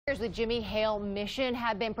The Jimmie Hale mission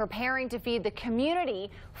have been preparing to feed the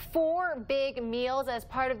community 4 big meals as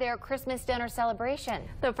part of their Christmas dinner celebration.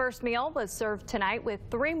 The first meal was served tonight with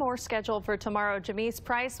 3 more scheduled for tomorrow. Jamice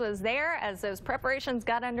Price was there as those preparations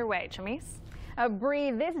got underway. Jamice? Bree,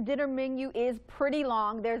 this dinner menu is pretty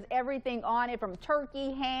long. There's everything on it from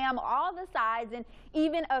turkey, ham, all the sides, and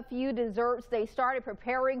even a few desserts. They started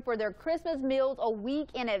preparing for their Christmas meals a week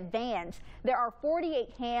in advance. There are 48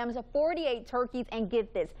 hams, 48 turkeys, and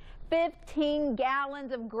get this, 15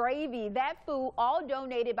 gallons of gravy. That food all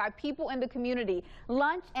donated by people in the community.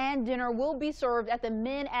 Lunch and dinner will be served at the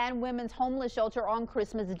men and women's homeless shelter on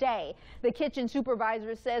Christmas Day. The kitchen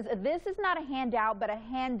supervisor says this is not a handout but a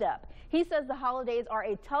hand up. He says the holidays are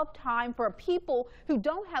a tough time for people who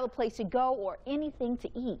don't have a place to go or anything to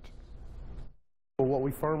eat. What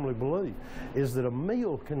we firmly believe is that a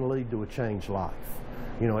meal can lead to a changed life.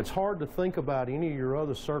 You know, it's hard to think about any of your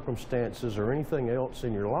other circumstances or anything else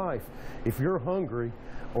in your life if you're hungry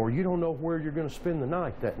or you don't know where you're going to spend the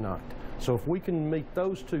night that night. So if we can meet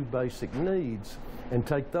those 2 basic needs and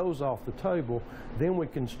take those off the table, then we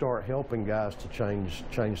can start helping guys to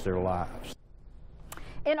change their lives.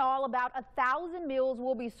 In all, about 1,000 meals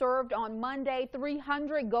will be served on Monday,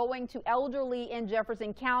 300 going to elderly in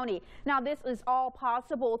Jefferson County. Now, this is all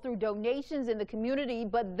possible through donations in the community,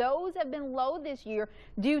 but those have been low this year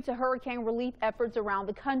due to hurricane relief efforts around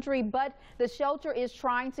the country. But the shelter is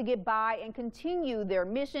trying to get by and continue their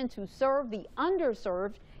mission to serve the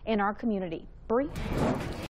underserved in our community. Bree?